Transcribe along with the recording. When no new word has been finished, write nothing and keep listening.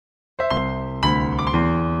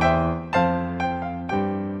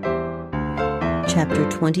Chapter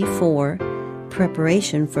 24,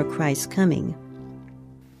 Preparation for Christ's Coming.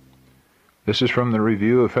 This is from the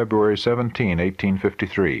review of February 17,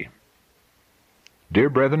 1853. Dear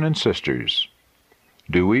brethren and sisters,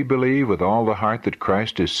 do we believe with all the heart that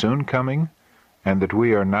Christ is soon coming, and that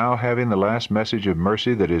we are now having the last message of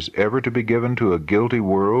mercy that is ever to be given to a guilty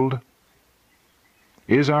world?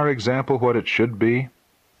 Is our example what it should be?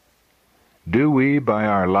 Do we, by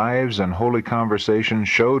our lives and holy conversation,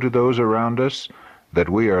 show to those around us that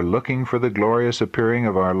we are looking for the glorious appearing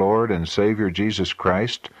of our Lord and Savior Jesus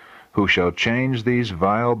Christ, who shall change these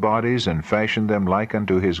vile bodies and fashion them like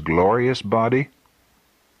unto his glorious body?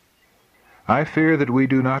 I fear that we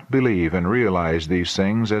do not believe and realize these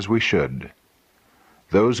things as we should.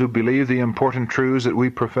 Those who believe the important truths that we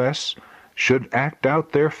profess should act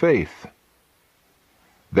out their faith.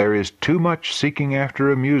 There is too much seeking after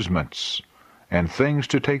amusements and things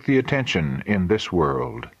to take the attention in this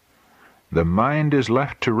world. The mind is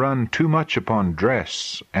left to run too much upon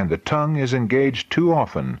dress, and the tongue is engaged too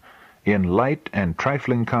often in light and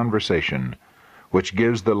trifling conversation, which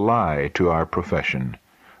gives the lie to our profession.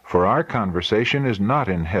 For our conversation is not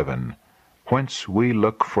in heaven, whence we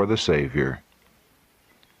look for the Savior.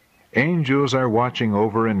 Angels are watching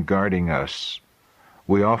over and guarding us.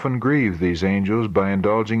 We often grieve these angels by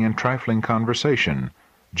indulging in trifling conversation,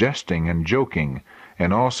 jesting and joking,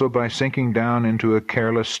 and also by sinking down into a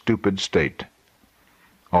careless, stupid state.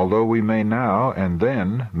 Although we may now and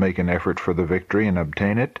then make an effort for the victory and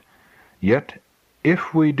obtain it, yet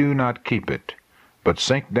if we do not keep it, but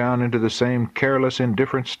sink down into the same careless,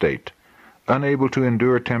 indifferent state, unable to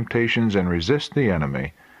endure temptations and resist the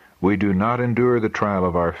enemy, we do not endure the trial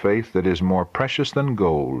of our faith that is more precious than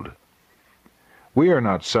gold. We are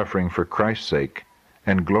not suffering for Christ's sake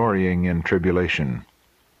and glorying in tribulation.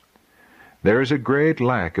 There is a great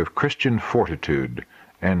lack of Christian fortitude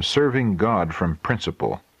and serving God from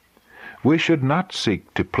principle. We should not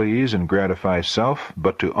seek to please and gratify self,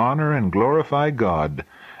 but to honor and glorify God,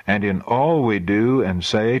 and in all we do and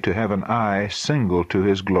say to have an eye single to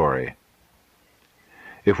his glory.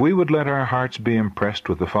 If we would let our hearts be impressed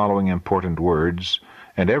with the following important words,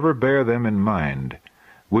 and ever bear them in mind,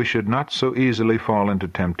 we should not so easily fall into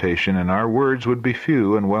temptation, and our words would be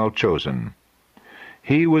few and well chosen.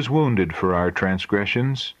 He was wounded for our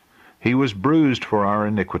transgressions, he was bruised for our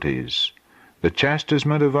iniquities. The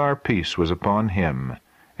chastisement of our peace was upon him,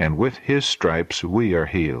 and with his stripes we are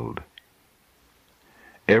healed.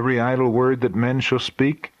 Every idle word that men shall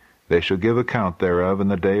speak, they shall give account thereof in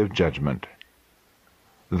the day of judgment.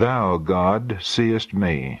 Thou, God, seest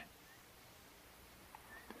me.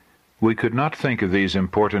 We could not think of these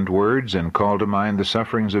important words and call to mind the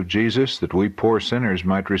sufferings of Jesus, that we poor sinners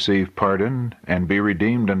might receive pardon and be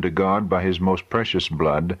redeemed unto God by his most precious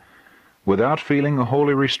blood, without feeling a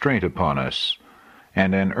holy restraint upon us,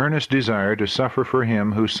 and an earnest desire to suffer for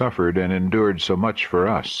him who suffered and endured so much for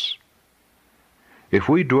us. If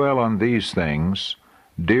we dwell on these things,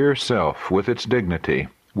 dear self with its dignity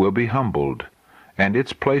will be humbled, and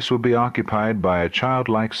its place will be occupied by a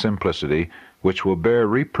childlike simplicity which will bear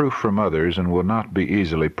reproof from others and will not be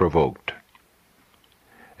easily provoked.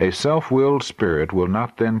 A self-willed spirit will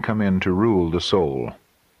not then come in to rule the soul.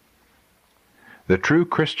 The true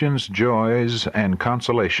Christian's joys and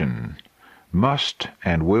consolation must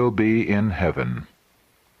and will be in heaven.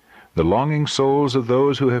 The longing souls of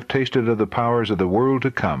those who have tasted of the powers of the world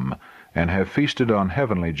to come and have feasted on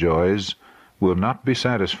heavenly joys will not be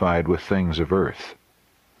satisfied with things of earth.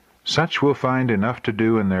 Such will find enough to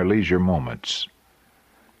do in their leisure moments.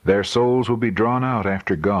 Their souls will be drawn out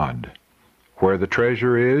after God. Where the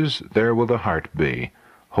treasure is, there will the heart be,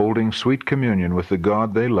 holding sweet communion with the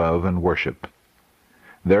God they love and worship.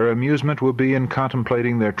 Their amusement will be in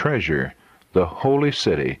contemplating their treasure, the holy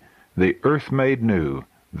city, the earth made new,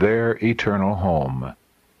 their eternal home.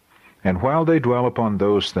 And while they dwell upon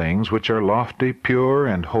those things which are lofty, pure,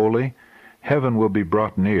 and holy, heaven will be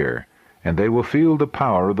brought near, and they will feel the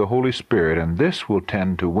power of the Holy Spirit, and this will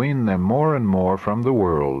tend to wean them more and more from the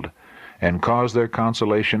world, and cause their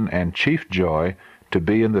consolation and chief joy to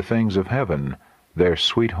be in the things of heaven, their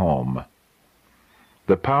sweet home.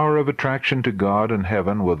 The power of attraction to God and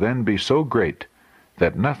heaven will then be so great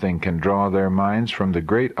that nothing can draw their minds from the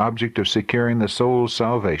great object of securing the soul's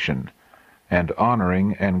salvation, and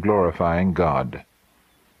honoring and glorifying God.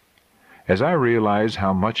 As I realize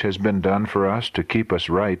how much has been done for us to keep us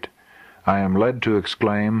right, I am led to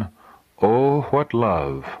exclaim, "Oh, what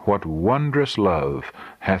love, what wondrous love,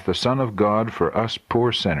 hath the Son of God for us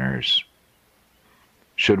poor sinners!"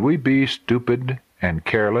 Should we be stupid and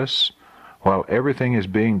careless while everything is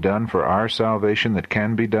being done for our salvation that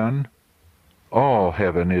can be done? All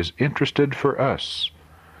heaven is interested for us.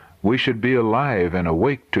 We should be alive and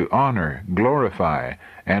awake to honor, glorify,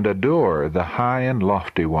 and adore the high and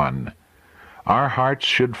lofty one. Our hearts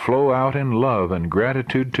should flow out in love and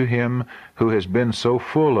gratitude to Him who has been so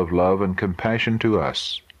full of love and compassion to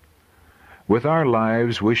us. With our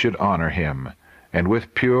lives we should honor Him, and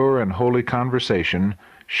with pure and holy conversation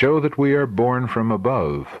show that we are born from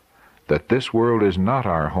above, that this world is not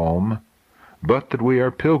our home, but that we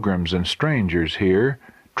are pilgrims and strangers here,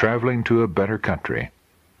 traveling to a better country.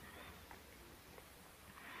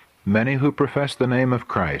 Many who profess the name of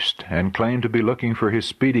Christ and claim to be looking for His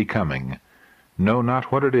speedy coming know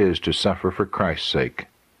not what it is to suffer for Christ's sake.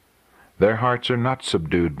 Their hearts are not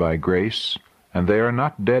subdued by grace, and they are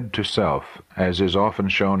not dead to self, as is often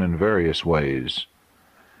shown in various ways.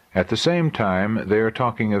 At the same time, they are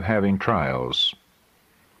talking of having trials.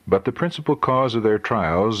 But the principal cause of their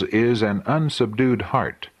trials is an unsubdued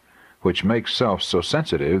heart, which makes self so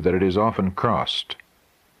sensitive that it is often crossed.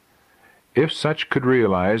 If such could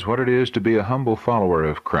realize what it is to be a humble follower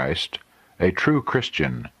of Christ, a true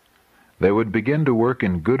Christian, they would begin to work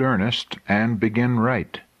in good earnest and begin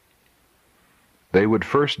right. They would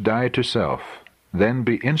first die to self, then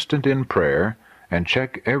be instant in prayer, and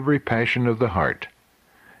check every passion of the heart.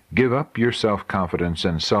 Give up your self-confidence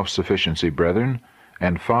and self-sufficiency, brethren,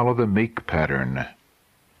 and follow the meek pattern.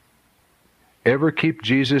 Ever keep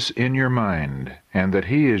Jesus in your mind, and that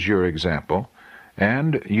He is your example,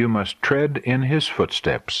 and you must tread in His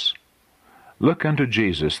footsteps. Look unto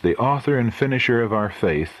Jesus, the author and finisher of our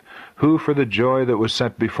faith, who for the joy that was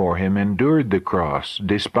set before Him endured the cross,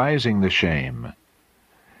 despising the shame.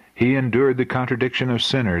 He endured the contradiction of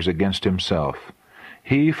sinners against Himself.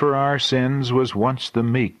 He for our sins was once the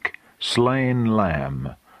meek, slain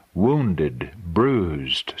lamb, wounded,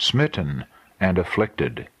 bruised, smitten, and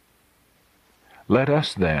afflicted. Let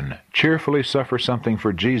us, then, cheerfully suffer something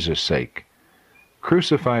for Jesus' sake.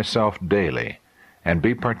 Crucify self daily, and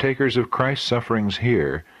be partakers of Christ's sufferings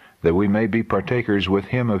here, that we may be partakers with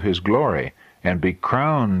Him of His glory, and be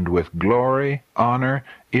crowned with glory, honor,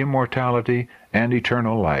 immortality, and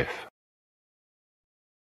eternal life.